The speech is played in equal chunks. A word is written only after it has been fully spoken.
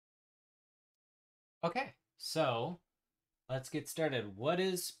Okay, so let's get started. What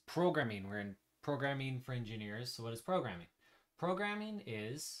is programming? We're in programming for engineers. So, what is programming? Programming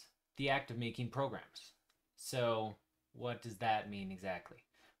is the act of making programs. So, what does that mean exactly?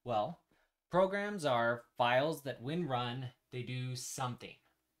 Well, programs are files that, when run, they do something.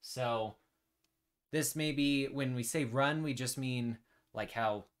 So, this may be when we say run, we just mean like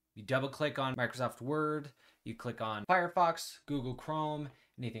how you double click on Microsoft Word, you click on Firefox, Google Chrome,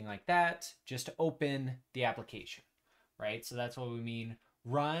 anything like that, just to open the application, right? So that's what we mean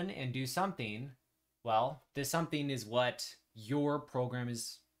run and do something. Well, this something is what your program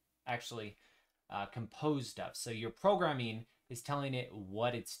is actually composed of. So your programming is telling it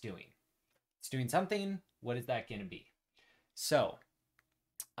what it's doing. It's doing something. What is that going to be? So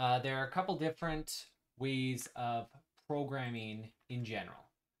there are a couple different ways of programming in general.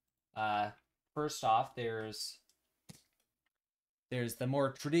 Uh, First off, there's the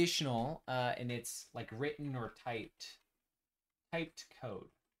more traditional, and it's like written or typed code.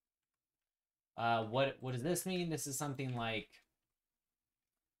 What does this mean? This is something like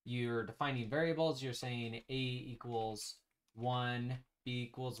you're defining variables. You're saying a equals 1, b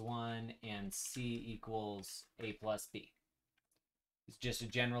equals 1, and c equals a plus b. It's just a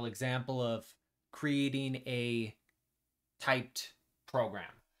general example of creating a typed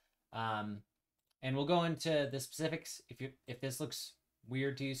program. Um, and we'll go into the specifics. If this looks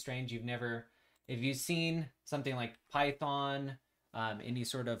weird to you, strange, if you've seen something like Python, any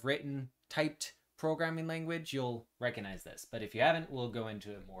sort of written typed programming language, you'll recognize this. But if you haven't, we'll go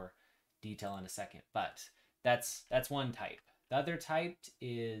into it more detail in a second. But that's one type. The other type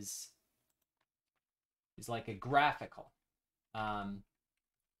is like a graphical. Um,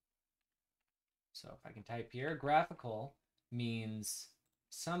 so if I can type here, graphical means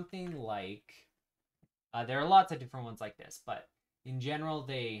something like there are lots of different ones like this, but in general,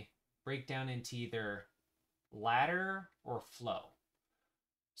 they break down into either ladder or flow.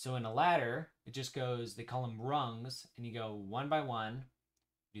 So in a ladder, it just goes, they call them rungs, and you go one by one.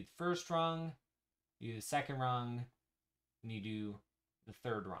 You do the first rung, you do the second rung, and you do the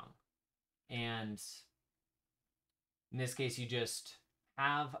third rung. And in this case, you just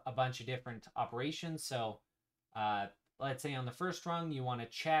have a bunch of different operations. So let's say on the first rung, you want to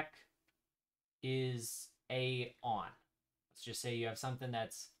check is A on. Let's just say you have something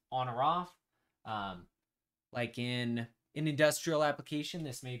that's on or off. Like in an industrial application,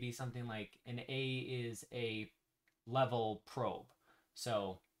 this may be something like an A is a level probe.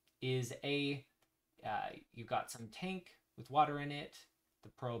 So is A, you've got some tank with water in it. The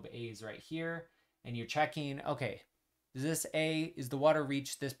probe A is right here. And you're checking, okay, does this A, is the water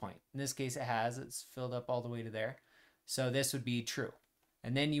reached this point? In this case, it has. It's filled up all the way to there. So this would be true.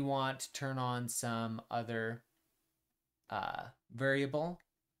 And then you want to turn on some other variable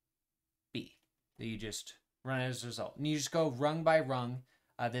B that you just run as a result. And you just go rung by rung.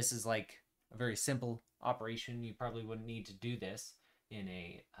 This is like a very simple operation. You probably wouldn't need to do this in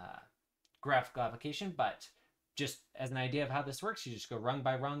a graphical application, but just as an idea of how this works, you just go rung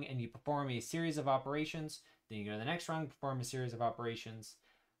by rung and you perform a series of operations. Then you go to the next rung, perform a series of operations,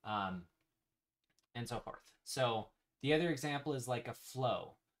 and so forth. So the other example is like a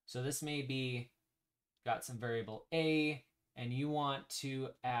flow. So this may be got some variable A, and you want to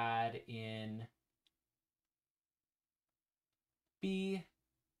add in B,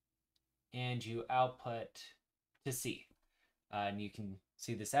 and you output to C. And you can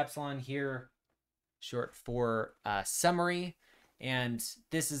see this epsilon here, short for summary. And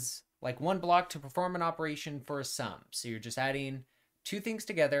this is like one block to perform an operation for a sum. So you're just adding two things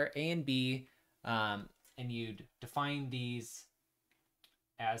together, A and B, and you'd define these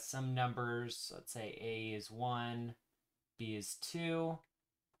as some numbers. Let's say A is 1, B is 2.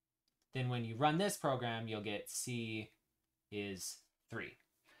 Then when you run this program, you'll get C is 3.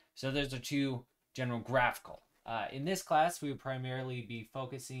 So those are two general graphical. In this class, we would primarily be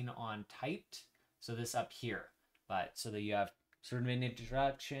focusing on typed, so this up here. But so that you have sort of an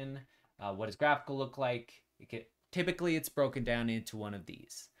introduction, what does graphical look like? Typically, it's broken down into one of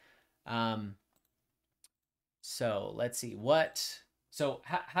these. So let's see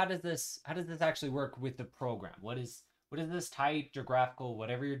how does this actually work with the program? What is this typed or graphical,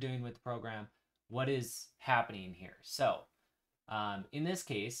 whatever you're doing with the program? What is happening here? So in this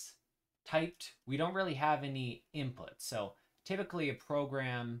case, typed, we don't really have any input. So typically a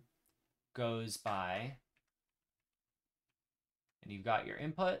program goes by, and you've got your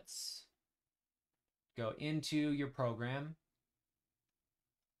inputs, go into your program,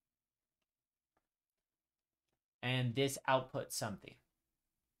 and this outputs something.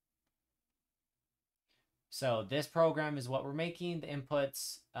 So this program is what we're making. The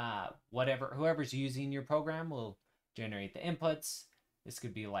inputs, whoever's using your program will generate the inputs. This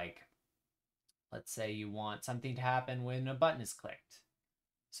could be like, let's say you want something to happen when a button is clicked.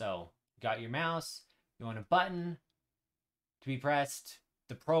 So you got your mouse, you want a button to be pressed.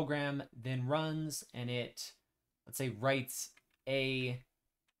 The program then runs and it, let's say, writes A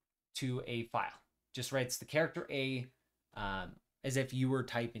to a file. Just writes the character A as if you were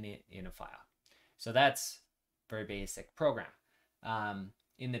typing it in a file. So that's very basic program.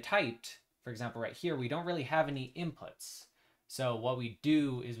 In the typed, for example, right here, we don't really have any inputs. So what we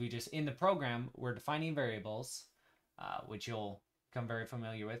do is we just, in the program, we're defining variables, which you'll become very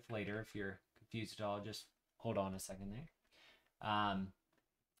familiar with later. If you're confused at all, just hold on a second there.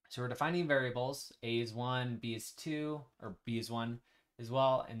 So we're defining variables. A is 1, B is 2, or B is 1 as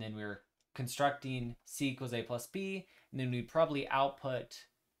well. And then we're constructing C equals A plus B. And then we probably output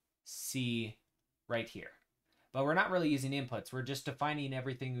C right here. But we're not really using inputs. We're just defining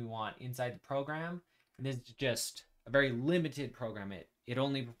everything we want inside the program. And this is just a very limited program. It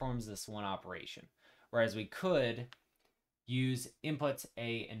only performs this one operation. Whereas we could use inputs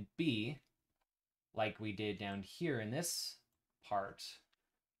A and B, like we did down here in this part,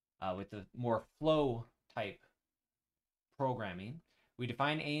 with the more flow type programming. We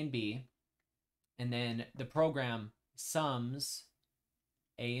define A and B, and then the program sums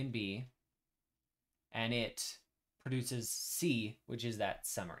A and B, and it produces C, which is that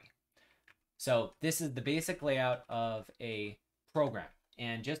summary. So this is the basic layout of a program.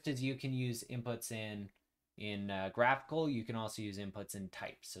 And just as you can use inputs in graphical, you can also use inputs in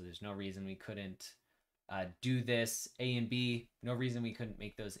type. So there's no reason we couldn't do this A and B. No reason we couldn't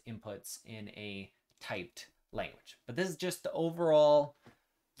make those inputs in a typed language. But this is just the overall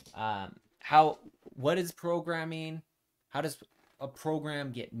what is programming? How does a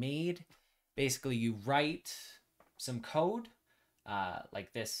program get made? Basically, you write some code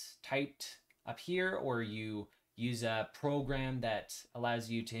like this typed up here, or you use a program that allows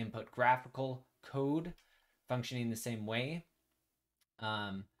you to input graphical code functioning the same way.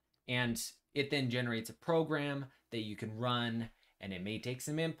 And it then generates a program that you can run, and it may take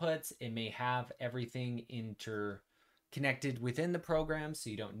some inputs. It may have everything interconnected within the program,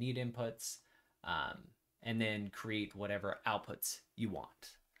 so you don't need inputs, and then create whatever outputs you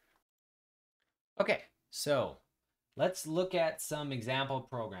want. Okay, so let's look at some example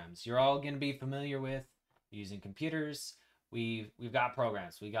programs you're all going to be familiar with using computers. We've got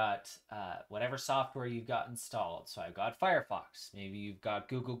programs. We got whatever software you've got installed. So I've got Firefox. Maybe you've got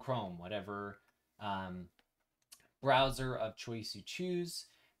Google Chrome, whatever browser of choice you choose.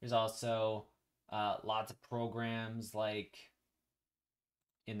 There's also lots of programs like,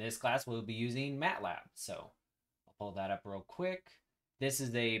 in this class, we'll be using MATLAB. So I'll pull that up real quick. This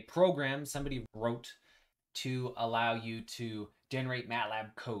is a program somebody wrote to allow you to generate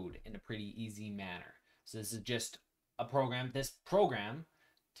MATLAB code in a pretty easy manner. So this is just a program. This program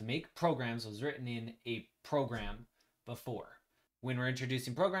to make programs was written in a program before. When we're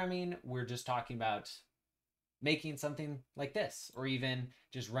introducing programming, we're just talking about making something like this, or even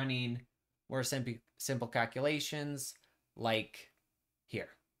just running more simple calculations like here.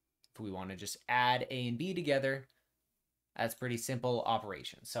 If we want to just add A and B together, that's pretty simple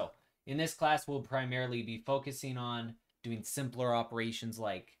operation. So in this class, we'll primarily be focusing on doing simpler operations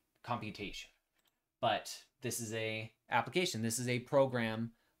like computation. But this is a application. This is a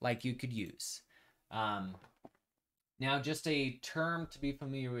program like you could use. Now, just a term to be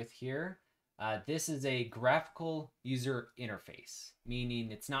familiar with here. This is a graphical user interface,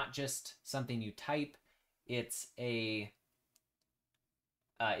 meaning it's not just something you type. It's a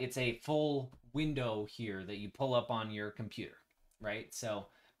full window here that you pull up on your computer, right? So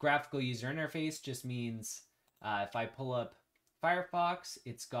graphical user interface just means if I pull up Firefox,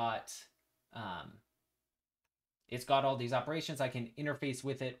 it's got all these operations. I can interface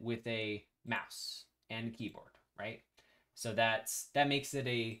with it with a mouse and keyboard, right? So that makes it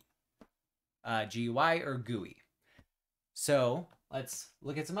a GUI or GUI. So let's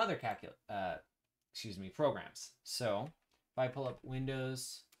look at some other programs. So if I pull up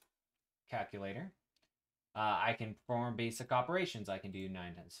Windows Calculator, I can perform basic operations. I can do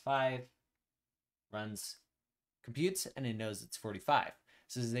 9 times 5, runs, computes, and it knows it's 45.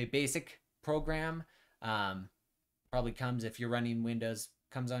 So this is a basic program. Probably comes if you're running Windows,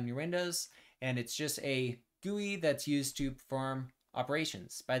 comes on your Windows, and it's just a GUI that's used to perform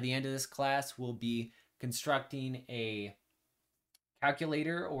operations. By the end of this class, we'll be constructing a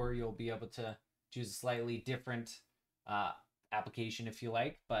calculator, or you'll be able to choose a slightly different application if you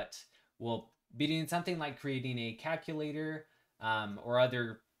like, but we'll be doing something like creating a calculator or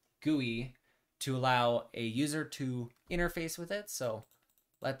other GUI to allow a user to interface with it. So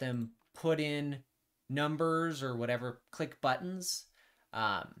let them put in numbers or whatever, click buttons,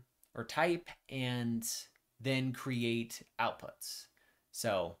 or type, and then create outputs.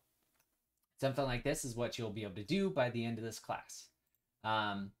 So something like this is what you'll be able to do by the end of this class.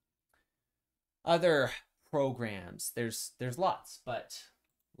 Other programs, there's lots, but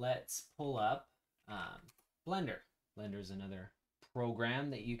let's pull up Blender. Blender is another program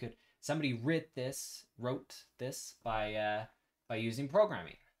that you could, somebody wrote this by using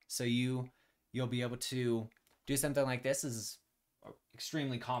programming. So you'll be able to do something like this. This is an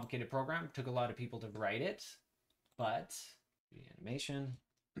extremely complicated program. It took a lot of people to write it, but the animation.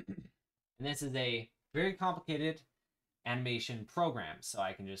 And this is a very complicated animation program. So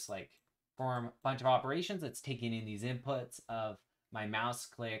I can just like perform a bunch of operations that's taking in these inputs of my mouse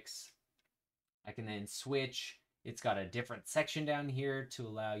clicks. I can then switch. It's got a different section down here to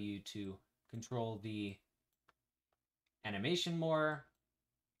allow you to control the animation more.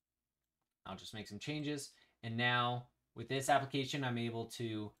 I'll just make some changes. And now with this application, I'm able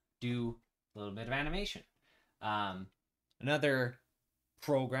to do a little bit of animation. Another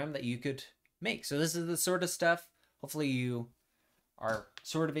program that you could make. So this is the sort of stuff, hopefully you are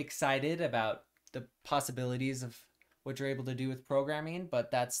sort of excited about the possibilities of what you're able to do with programming, but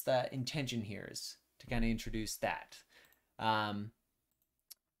that's the intention here, is to kind of introduce that. There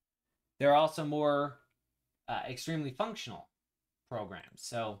are also more extremely functional programs.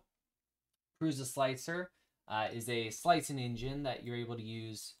 So Prusa Slicer is a slicing engine that you're able to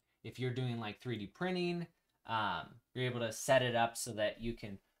use if you're doing like 3D printing. You're able to set it up so that you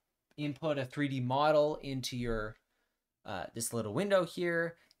can input a 3D model into your this little window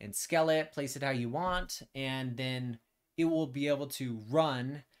here and scale it, place it how you want, and then it will be able to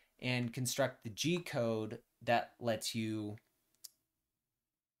run and construct the G code that lets you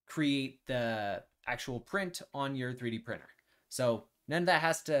create the actual print on your 3D printer. So none of that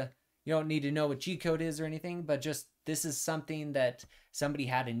has to, you don't need to know what G code is or anything, but just this is something that somebody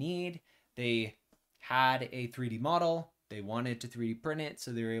had a need. They had a 3D model, they wanted to 3D print it,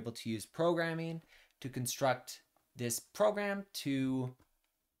 so they were able to use programming to construct this program to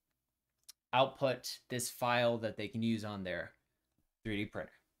output this file that they can use on their 3D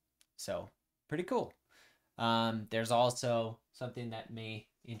printer. So pretty cool. There's also something that may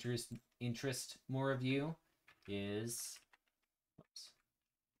interest more of you is, oops,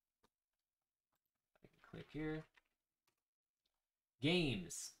 I can click here,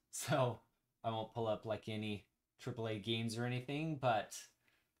 games. So I won't pull up like any AAA games or anything, but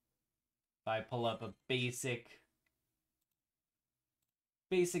if I pull up a basic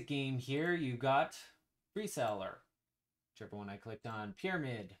game here, you got Freeseller, whichever one I clicked on,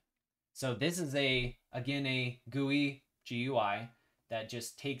 Pyramid. So this is again a GUI that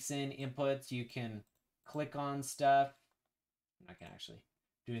just takes in inputs. You can click on stuff. I'm not gonna actually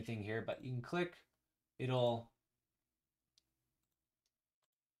do anything here, but you can click. It will,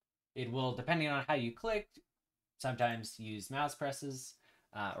 depending on how you click, sometimes use mouse presses,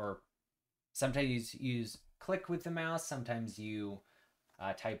 or sometimes use click with the mouse. Sometimes you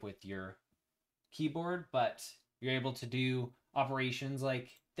type with your keyboard, but you're able to do operations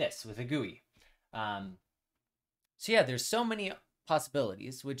like this with a GUI. So yeah, there's so many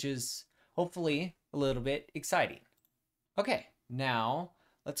possibilities, which is hopefully a little bit exciting. Okay, now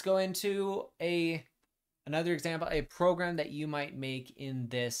let's go into another example, a program that you might make in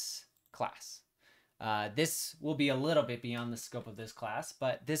this class. This will be a little bit beyond the scope of this class,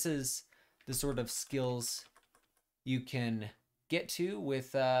 but this is the sort of skills you can get to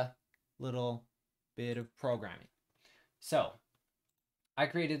with a little bit of programming. So I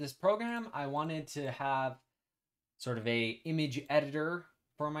created this program. I wanted to have sort of a image editor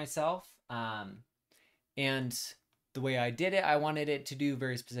for myself. And the way I did it, I wanted it to do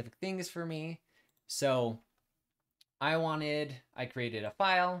very specific things for me. So I created a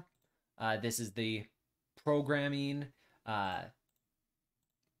file. This is the programming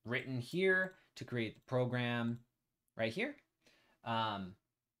written here to create the program right here.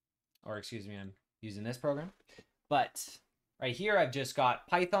 Or excuse me, I'm using this program. But right here, I've just got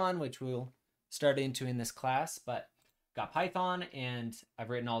Python, which we'll start into in this class, but got Python and I've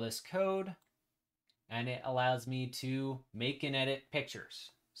written all this code and it allows me to make and edit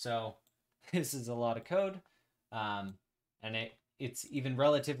pictures. So this is a lot of code. And it's even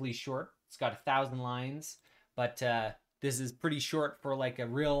relatively short. It's got 1,000 lines, but this is pretty short for like a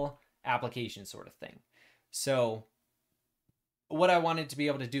real application sort of thing. So what I wanted to be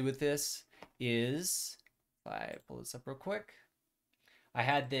able to do with this is, if I pull this up real quick, I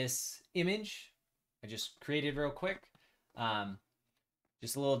had this image I just created real quick.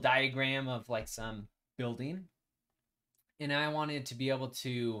 just a little diagram of like some building. And I wanted to be able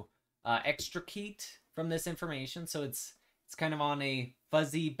to extricate from this information. So it's kind of on a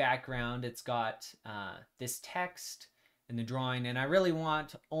fuzzy background. It's got this text and the drawing, and I really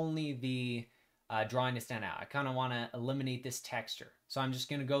want only the drawing to stand out. I kind of want to eliminate this texture. So I'm just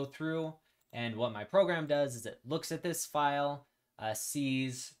going to go through, and what my program does is it looks at this file,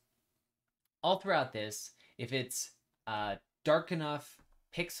 sees all throughout this if it's dark enough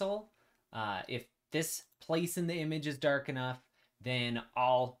pixel, if this place in the image is dark enough, then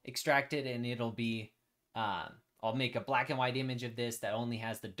I'll extract it and it'll be, I'll make a black and white image of this that only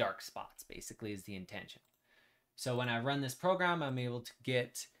has the dark spots, basically is the intention. So when I run this program, I'm able to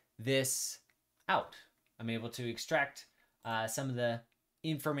get this out. I'm able to extract some of the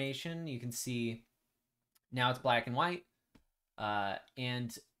information. You can see now it's black and white.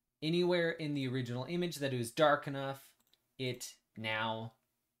 And anywhere in the original image that it was dark enough, it now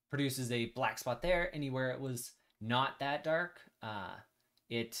produces a black spot there. Anywhere it was not that dark,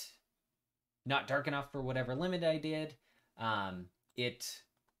 it not dark enough for whatever limit I did, it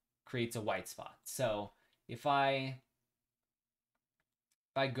creates a white spot. So if I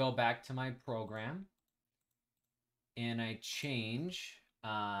go back to my program and I change,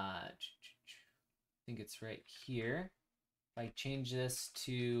 I think it's right here. If I change this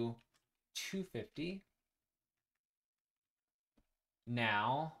to 250,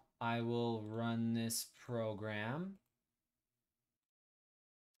 now I will run this program.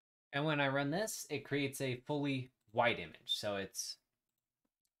 And when I run this, it creates a fully white image. So it's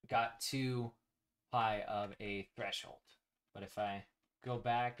got too high of a threshold. But if I go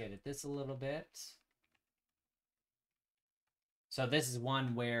back, edit this a little bit. So this is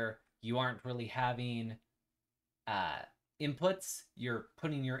one where you aren't really having inputs. You're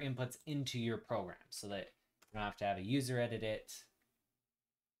putting your inputs into your program so that you don't have to have a user edit it.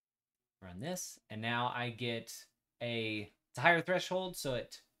 Run this, and now I get it's a higher threshold, so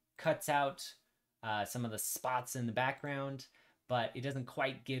it cuts out some of the spots in the background, but it doesn't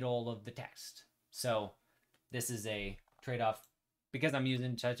quite get all of the text. So this is a trade-off. Because I'm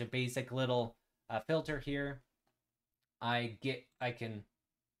using such a basic little filter here, I can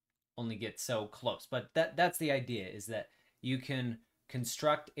only get so close. But that's the idea, is that you can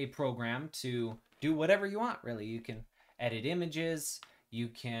construct a program to do whatever you want, really. You can edit images, you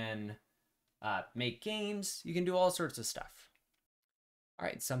can make games, you can do all sorts of stuff. All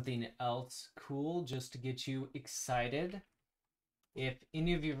right, something else cool just to get you excited. If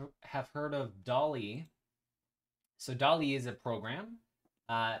any of you have heard of DALL-E, so DALL-E is a program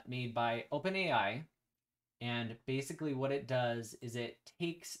made by OpenAI, and basically what it does is it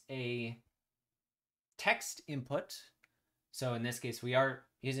takes a text input. So in this case, we are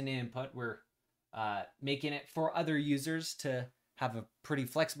using an input. We're making it for other users to have a pretty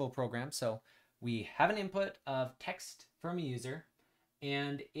flexible program. So we have an input of text from a user,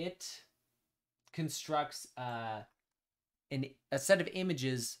 and it constructs a set of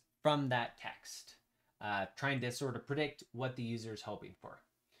images from that text, trying to sort of predict what the user is hoping for.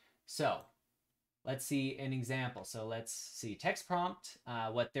 So let's see an example. So let's see text prompt.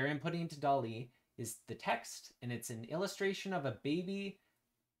 What they're inputting to DALL-E is the text, and it's an illustration of a baby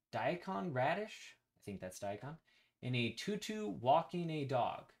daikon radish, I think that's daikon, in a tutu walking a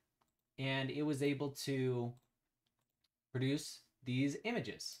dog. And it was able to produce these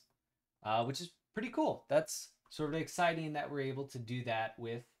images, which is pretty cool. That's sort of exciting that we're able to do that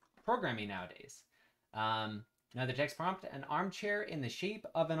with programming nowadays. Another text prompt, an armchair in the shape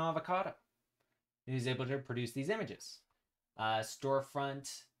of an avocado. And he's able to produce these images.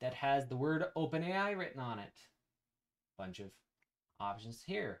 Storefront that has the word OpenAI written on it. Bunch of options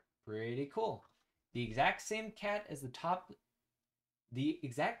here. Pretty cool. The exact same cat as the top. The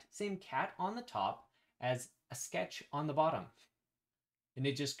exact same cat on the top as a sketch on the bottom. And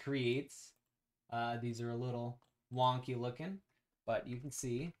it just creates, these are a little wonky looking, but you can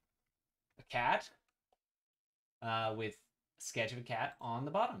see a cat with a sketch of a cat on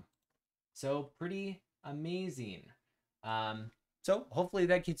the bottom. So pretty amazing. So hopefully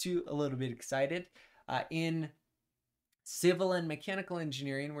that gets you a little bit excited. In civil and mechanical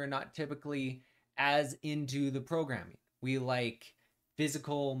engineering, we're not typically as into the programming. We like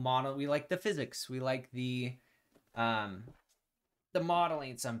physical model. We like the physics. We like the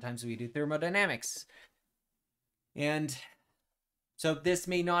modeling. Sometimes we do thermodynamics. And so this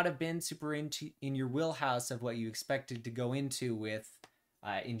may not have been super in your wheelhouse of what you expected to go into with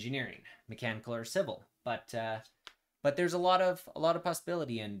engineering, mechanical or civil. But there's a lot of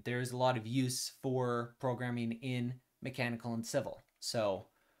possibility, and there's a lot of use for programming in mechanical and civil. So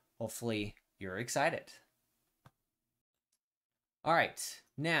hopefully you're excited. All right,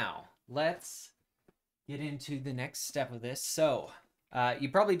 now let's get into the next step of this. So you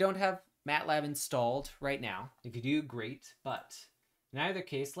probably don't have MATLAB installed right now. If you do, great. But in either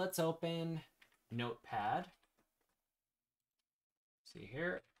case, let's open Notepad. See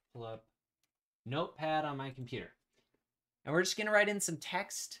here, pull up Notepad on my computer. And we're just going to write in some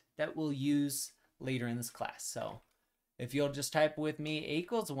text that we'll use later in this class. So if you'll just type with me, A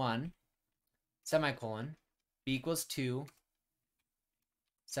equals 1, semicolon, B equals 2,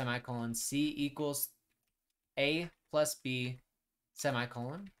 semicolon, C equals A plus B,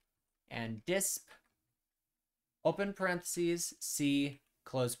 semicolon, and disp, open parentheses, C,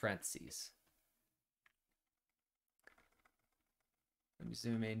 close parentheses. Let me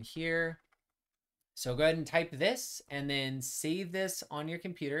zoom in here. So go ahead and type this and then save this on your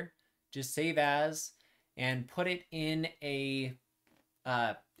computer. Just save as and put it in a,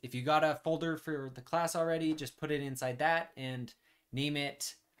 if you got a folder for the class already, just put it inside that and name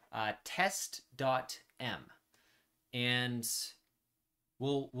it test.m. And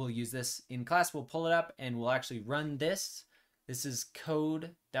we'll use this in class. We'll pull it up and we'll actually run this. This is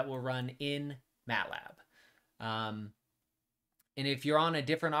code that will run in MATLAB. And if you're on a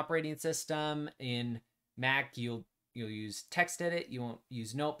different operating system, in Mac, you'll use TextEdit. You won't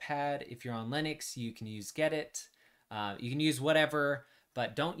use Notepad. If you're on Linux, you can use Gedit. You can use whatever,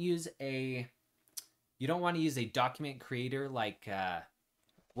 but don't use you don't want to use a document creator like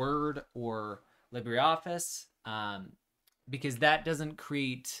Word or LibreOffice, because that doesn't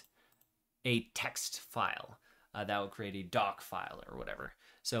create a text file. That will create a doc file or whatever.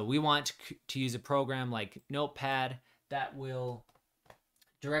 So we want to use a program like Notepad that will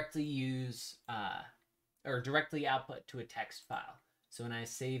directly use or directly output to a text file. So when I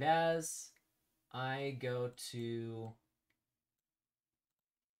save as, I go to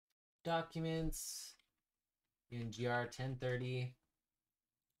Documents, UNGR 1030,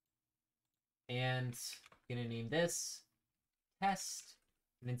 and I'm gonna name this test.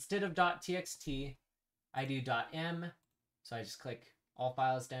 And instead of .txt, I do .m. So I just click all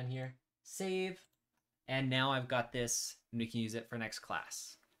files down here, save, and now I've got this and we can use it for next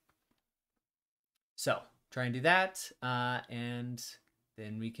class. So try and do that, and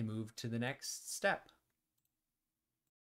then we can move to the next step.